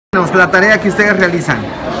La tarea que ustedes realizan.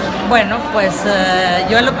 Bueno, pues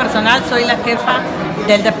yo en lo personal soy la jefa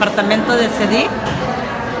del departamento de CEDIF.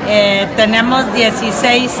 Tenemos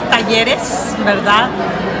 16 talleres, ¿verdad?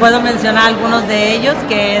 Puedo mencionar algunos de ellos,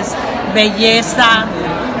 que es belleza,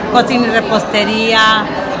 cocina y repostería,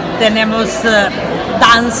 tenemos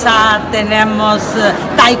danza, tenemos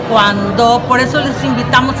taekwondo. Por eso les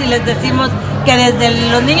invitamos y les decimos que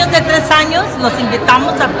desde los niños de 3 años los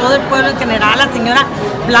invitamos a todo el pueblo en general. La señora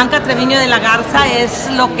Blanca Treviño de la Garza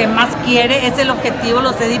es lo que más quiere, es el objetivo.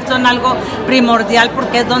 Los CEDIF son algo primordial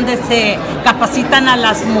porque es donde se capacitan a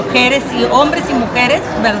las mujeres, y hombres y mujeres,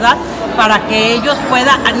 ¿verdad? Para que ellos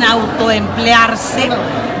puedan autoemplearse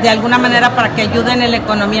de alguna manera, para que ayuden en la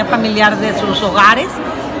economía familiar de sus hogares.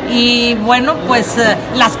 Y bueno, pues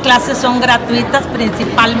las clases son gratuitas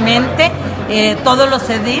principalmente. Todos los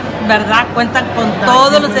CEDIF, ¿verdad? Cuentan con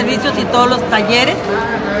todos los servicios y todos los talleres.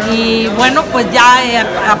 Y bueno, pues ya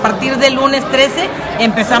a partir del lunes 13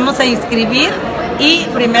 empezamos a inscribir y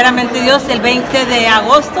primeramente Dios, el 20 de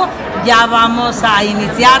agosto ya vamos a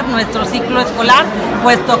iniciar nuestro ciclo escolar,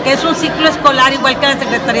 puesto que es un ciclo escolar igual que la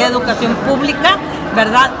Secretaría de Educación Pública,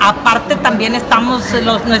 ¿verdad? Aparte también estamos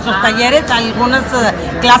nuestros talleres, algunas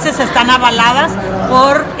clases están avaladas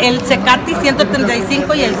por el CECATI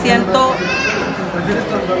 135 y el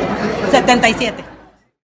 177.